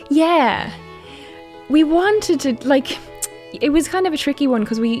 Yeah. We wanted to, like, it was kind of a tricky one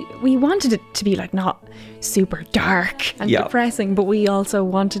because we wanted it to be like not super dark and depressing, but we also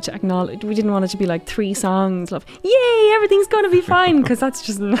wanted to acknowledge, we didn't want it to be like 3 songs of yay, everything's going to be fine, because that's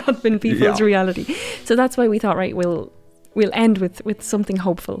just not been people's reality. So that's why we thought, right, we'll end with something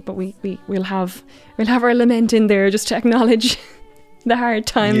hopeful, but we'll have our lament in there just to acknowledge the hard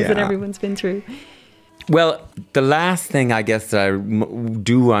times that everyone's been through. Well, the last thing I guess that I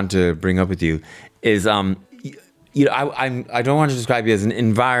do want to bring up with you is, I don't want to describe you as an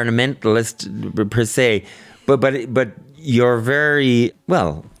environmentalist per se, but you're very,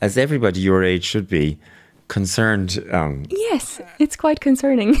 well, as everybody your age should be, concerned. Yes, it's quite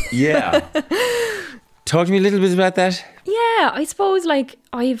concerning. Yeah. Talk to me a little bit about that. Yeah, I suppose like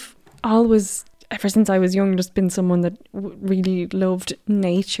I've always, ever since I was young, just been someone that really loved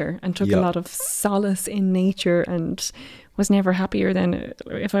nature and took a lot of solace in nature, and was never happier than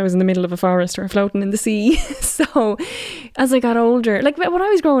if I was in the middle of a forest or floating in the sea. So as I got older, like when I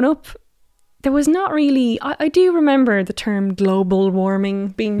was growing up, there was not really, I do remember the term global warming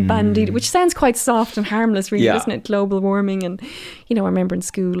being bandied, which sounds quite soft and harmless really, doesn't it? Global warming. And, I remember in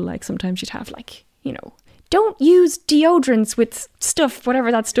school, like sometimes you'd have like, don't use deodorants with stuff, whatever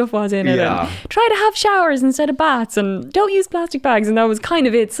that stuff was in it. And try to have showers instead of baths, and don't use plastic bags. And that was kind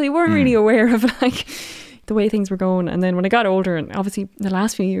of it. So you weren't really aware of like the way things were going. And then when I got older, and obviously the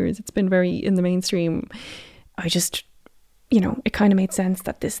last few years, it's been very in the mainstream, I just, it kind of made sense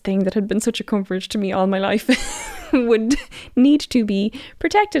that this thing that had been such a comfort to me all my life would need to be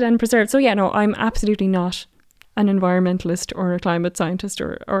protected and preserved. So yeah, no, I'm absolutely not an environmentalist or a climate scientist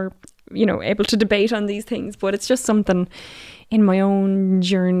or able to debate on these things, but it's just something in my own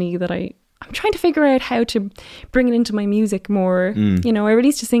journey that I'm trying to figure out how to bring it into my music more. I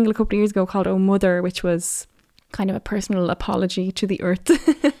released a single a couple of years ago called Oh Mother, which was kind of a personal apology to the earth.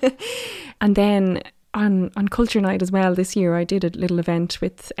 And then on Culture Night as well this year, I did a little event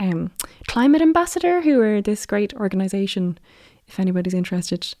with Climate Ambassador, who are this great organisation. If anybody's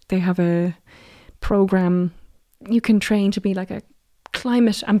interested, they have a programme you can train to be like a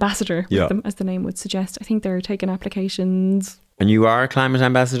climate ambassador with them, as the name would suggest. I think they're taking applications. And you are a climate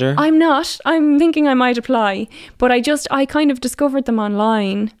ambassador? I'm not. I'm thinking I might apply, but I kind of discovered them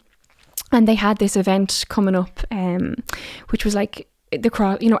online, and they had this event coming up, which was like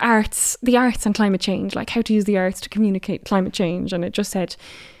the arts and climate change, like how to use the arts to communicate climate change. And it just said,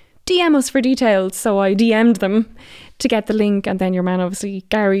 DM us for details. So I DM'd them to get the link, and then your man, obviously,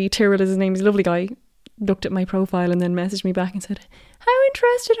 Gary Tyrrell is his name, he's a lovely guy, looked at my profile and then messaged me back and said, how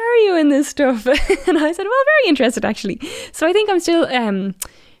interested are you in this stuff? And I said, well, very interested actually. So I think I'm still trying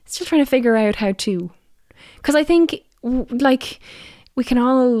to figure out how to, because I think like we can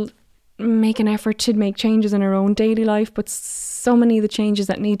all make an effort to make changes in our own daily life, but so many of the changes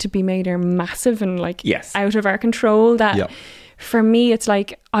that need to be made are massive and like out of our control that for me, it's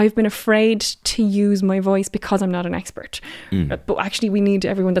like I've been afraid to use my voice because I'm not an expert. But actually, we need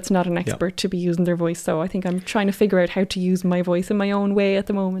everyone that's not an expert to be using their voice. So I think I'm trying to figure out how to use my voice in my own way at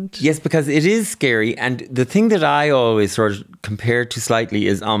the moment. Yes, because it is scary. And the thing that I always sort of compare to slightly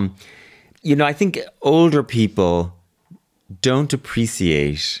is, I think older people don't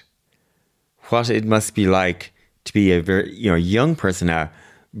appreciate what it must be like to be a very, young person now,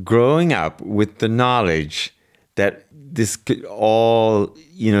 growing up with the knowledge that this all,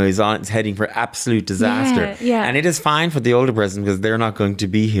 is heading for absolute disaster. Yeah. And it is fine for the older person because they're not going to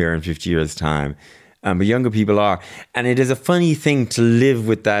be here in 50 years' time. But younger people are. And it is a funny thing to live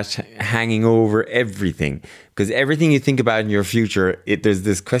with that hanging over everything. Because everything you think about in your future, there's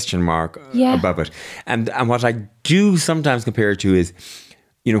this question mark above it. And what I do sometimes compare it to is,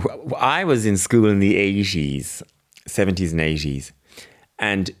 I was in school in the 80s, 70s and 80s.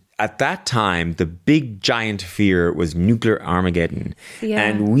 And at that time, the big giant fear was nuclear Armageddon. Yeah.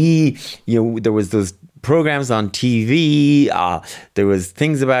 And there was those programs on TV. There was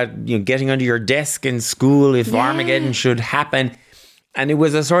things about getting under your desk in school if Armageddon should happen. And it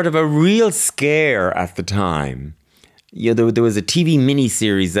was a sort of a real scare at the time. There was a TV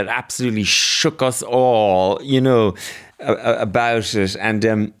miniseries that absolutely shook us all, about it.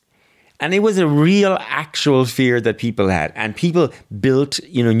 And it was a real actual fear that people had. And people built,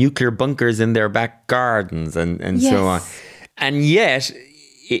 nuclear bunkers in their back gardens and so on. And yet,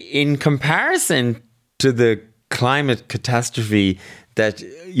 in comparison to the climate catastrophe that,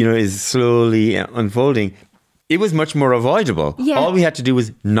 is slowly unfolding, it was much more avoidable. Yeah. All we had to do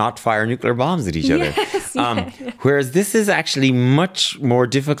was not fire nuclear bombs at each other. Whereas this is actually much more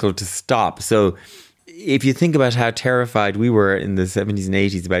difficult to stop. So if you think about how terrified we were in the 70s and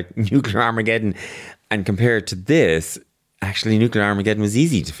 80s about nuclear Armageddon and compare it to this, actually nuclear Armageddon was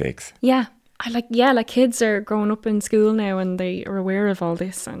easy to fix. Yeah. Like kids are growing up in school now and they are aware of all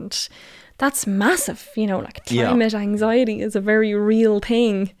this, and that's massive. Like climate anxiety is a very real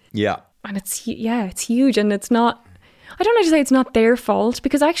thing. Yeah. And it's huge, and it's not, I don't like to say it's not their fault,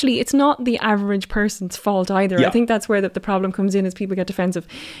 because actually it's not the average person's fault either. Yeah. I think that's where the problem comes in, is people get defensive.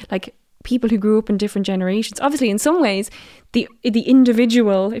 Like people who grew up in different generations, obviously in some ways, the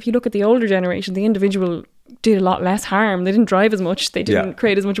individual, if you look at the older generation, the individual did a lot less harm. They didn't drive as much. They didn't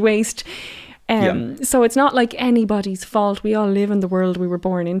create as much waste. So it's not like anybody's fault. We all live in the world we were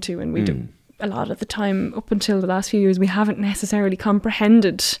born into, and we do a lot of the time, up until the last few years, we haven't necessarily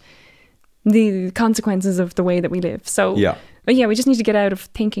comprehended the consequences of the way that we live. So we just need to get out of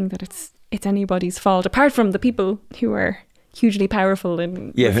thinking that it's anybody's fault, apart from the people who are hugely powerful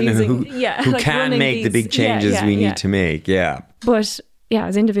and refusing, who can make the big changes we need to make. But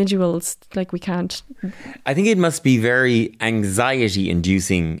as individuals, like, we can't. I think it must be very anxiety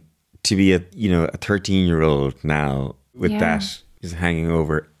inducing to be a 13-year-old now with that just hanging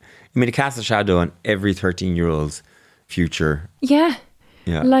over. I mean, it casts a shadow on every 13-year-old's future.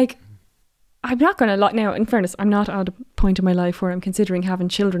 Like, I'm not going to lie. Now, in fairness, I'm not at a point in my life where I'm considering having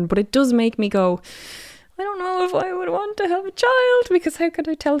children, but it does make me go, I don't know if I would want to have a child, because how could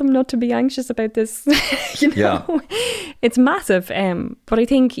I tell them not to be anxious about this? It's massive. But I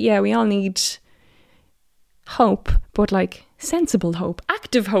think, we all need hope, but like sensible hope,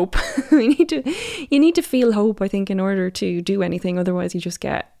 active hope. You need to feel hope, I think, in order to do anything. Otherwise, you just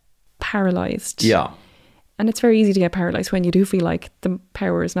get paralyzed. And it's very easy to get paralyzed when you do feel like the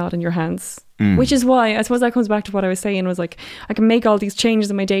power is not in your hands. Which is why, I suppose that comes back to what I was saying, was like, I can make all these changes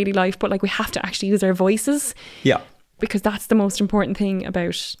in my daily life, but like, we have to actually use our voices. Because that's the most important thing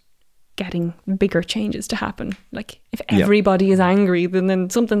about getting bigger changes to happen. Like, if everybody is angry, then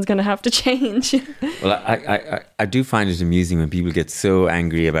something's going to have to change. Well, I do find it amusing when people get so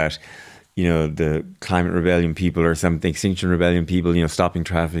angry about, the climate rebellion people or something, Extinction Rebellion people, stopping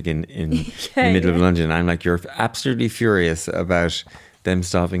traffic in the middle of London. I'm like, you're absolutely furious about them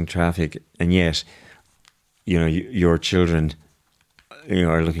stopping traffic, and yet, your children,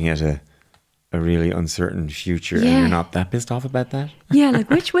 are looking at a really uncertain future, and you're not that pissed off about that? Like,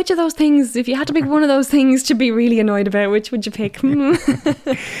 which of those things, if you had to pick one of those things to be really annoyed about, which would you pick?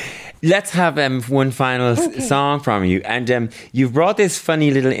 Let's have one final song from you. And you've brought this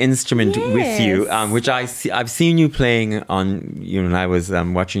funny little instrument with you, which I've seen you playing on, when I was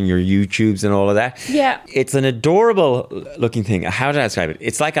watching your YouTubes and all of that. It's an adorable looking thing. How did I describe it?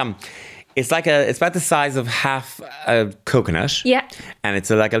 It's about the size of half a coconut. And it's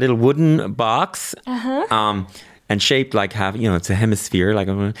like a little wooden box. And shaped like half, it's a hemisphere.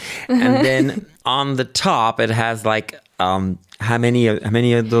 And then on the top, it has like, how many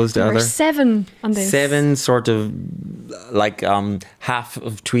of those? There are 7 on this. 7 sort of like half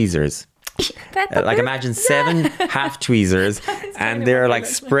of tweezers. Like, imagine 7 half tweezers, and they're like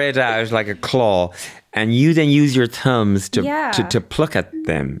spread out like a claw, and you then use your thumbs to pluck at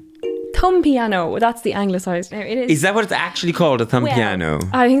them. Thumb piano, that's the anglicised. Now, it is. Is that what it's actually called, a thumb piano?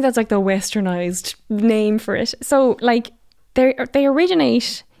 I think that's like the westernised name for it. So, like, they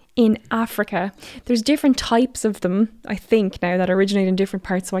originate in Africa. There's different types of them, I think, now that originate in different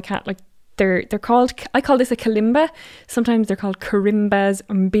parts. So I can't, like, they're called, I call this a kalimba. Sometimes they're called karimbas,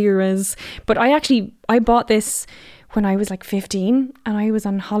 mbiras. But I bought this when I was like 15, and I was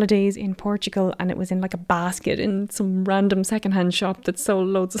on holidays in Portugal, and it was in like a basket in some random secondhand shop that sold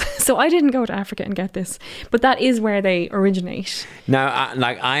loads. So I didn't go to Africa and get this, but that is where they originate. Now,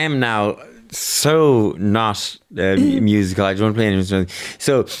 I am now so not musical. I don't play any instrument.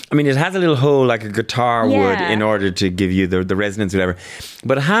 So, I mean, it has a little hole like a guitar would in order to give you the resonance, whatever.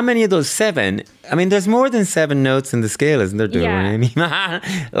 But how many of those 7? I mean, there's more than 7 notes in the scale, isn't there?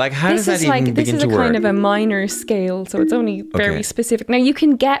 Like, how does that even begin to work? This is a kind of a minor scale, so it's only very specific. Now, you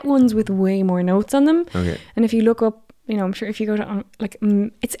can get ones with way more notes on them. Okay. And if you look up, you know, I'm sure if you go to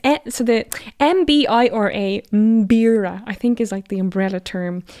so the MBIRA, Mbira, I think is like the umbrella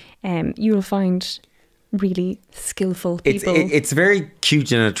term. You'll find really skillful people. It's very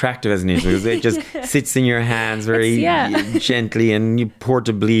cute and attractive as an instrument because it just sits in your hands very gently and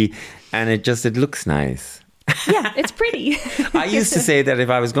portably, and it looks nice. Yeah, it's pretty. I used to say that if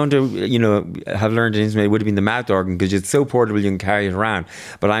I was going to, you know, have learned an instrument, it would have been the mouth organ because it's so portable you can carry it around.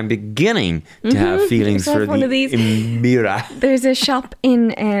 But I'm beginning to have feelings for the Mbira. There's a shop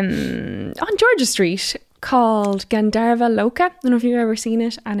in on Georgia Street called Gandharva Loka. I don't know if you've ever seen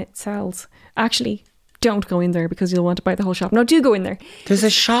it, and it sells. Actually, don't go in there because you'll want to buy the whole shop. No, do go in there. There's a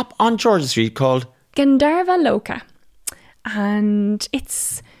shop on Georgia Street called Gandharva Loka, and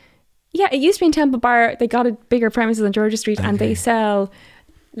it's. Yeah, it used to be in Temple Bar. They got a bigger premises on Georgia Street and they sell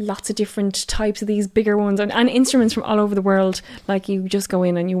lots of different types of these bigger ones and instruments from all over the world. Like, you just go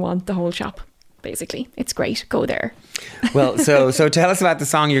in and you want the whole shop, basically. It's great. Go there. Well, so tell us about the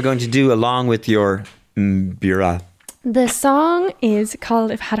song you're going to do along with your Mbira. The song is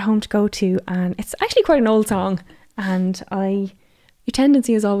called If I Had a Home to Go To, and it's actually quite an old song. And your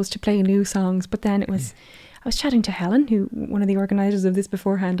tendency is always to play new songs, but then I was chatting to Helen, who one of the organisers of this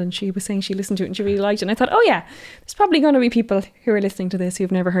beforehand, and she was saying she listened to it and she really liked it. And I thought, oh yeah, there's probably going to be people who are listening to this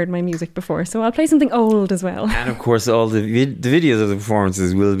who've never heard my music before. So I'll play something old as well. And of course, all the videos of the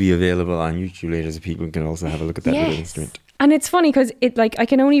performances will be available on YouTube later, so people can also have a look at that little instrument. And it's funny because I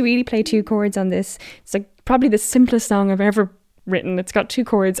can only really play 2 chords on this. It's like probably the simplest song I've ever written. It's got 2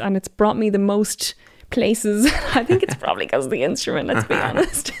 chords and it's brought me the most places. I think it's probably because of the instrument, let's be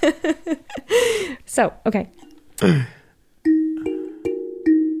honest. So, okay.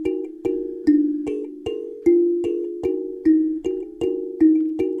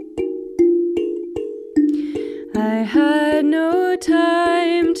 I had no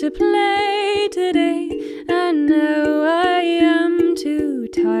time to play today, and now I am too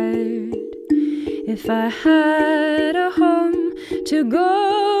tired. If I had a home to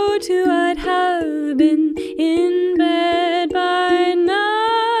go to, I'd have been in bed by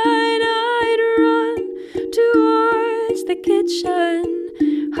night. I'd run towards the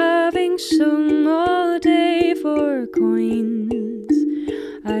kitchen, having sung all day for coins.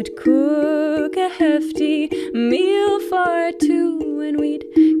 I'd cook a hefty meal for 2, and we'd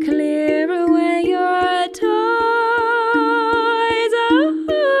clear away your toys.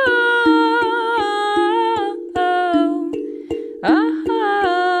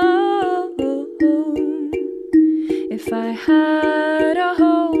 If I had a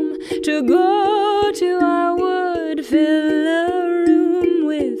home to go to, I would fill a room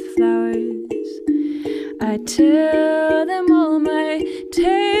with flowers. I'd tell them all my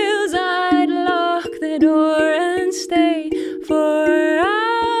tales. I'd lock the door and stay for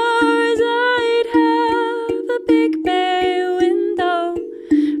hours. I'd have a big bay window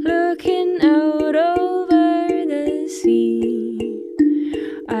looking out over the sea.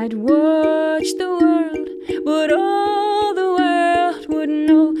 I'd watch the world, but all the world would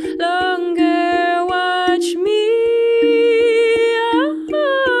no longer watch me.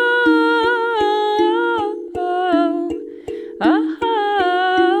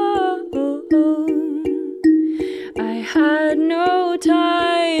 I had no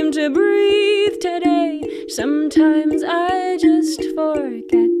time to breathe today. Sometimes I just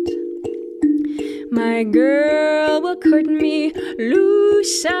forget. My girl will cut me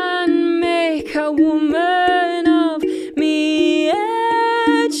loose and make a woman of me.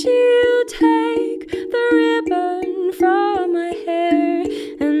 And she'll take the ribbon from my hair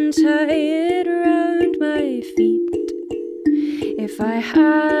and tie it around my feet. If I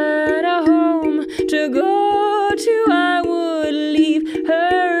had a home to go to, I would leave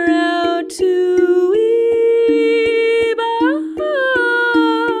her out to weep.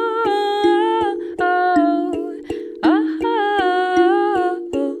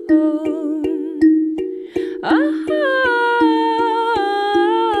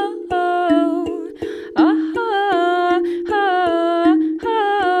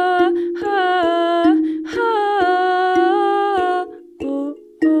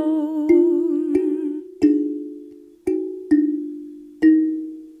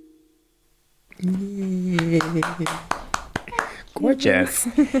 Gorgeous.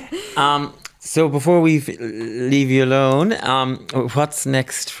 So before we leave you alone, what's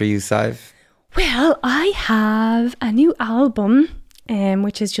next for you, Sive? Well, I have a new album,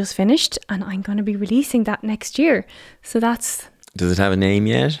 which is just finished, and I'm going to be releasing that next year. So that's... Does it have a name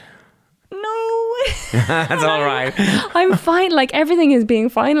yet? No. That's all right. I'm fine. Like, everything is being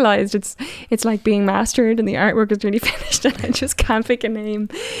finalized. It's like being mastered, and the artwork is really finished, and I just can't pick a name.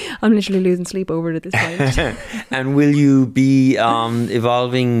 I'm literally losing sleep over it at this point. And will you be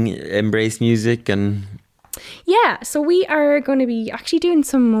evolving Embrace Music and... Yeah, so we are going to be actually doing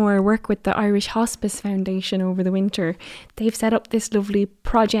some more work with the Irish Hospice Foundation over the winter. They've set up this lovely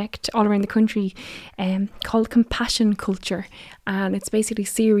project all around the country called Compassion Culture. And it's basically a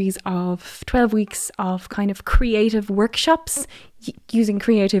series of 12 weeks of kind of creative workshops using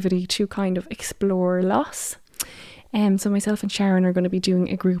creativity to kind of explore loss. So myself and Sharon are going to be doing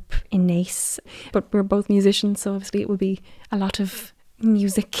a group in Naas. But we're both musicians, so obviously it will be a lot of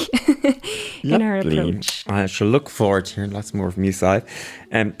music in our approach. I shall look forward to hearing lots more from you, Sive.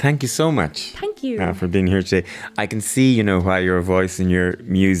 Thank you so much. Thank you for being here today. I can see, why your voice and your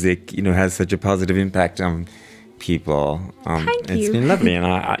music, has such a positive impact on people. Thank you. It's been lovely,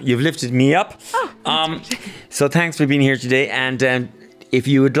 and you've lifted me up. So thanks for being here today. And if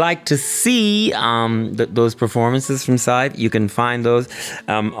you would like to see those performances from Sive, you can find those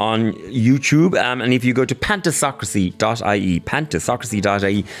on YouTube. And if you go to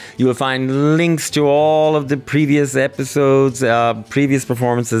pantasocracy.ie, you will find links to all of the previous episodes, previous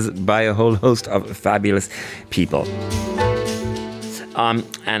performances by a whole host of fabulous people.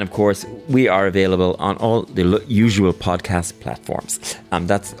 And of course, we are available on all the usual podcast platforms.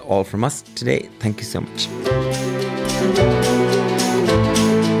 That's all from us today. Thank you so much.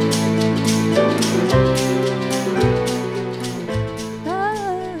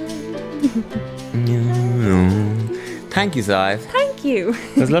 Thank you, Sive. Thank you.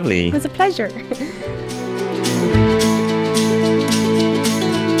 It was lovely. It was a pleasure.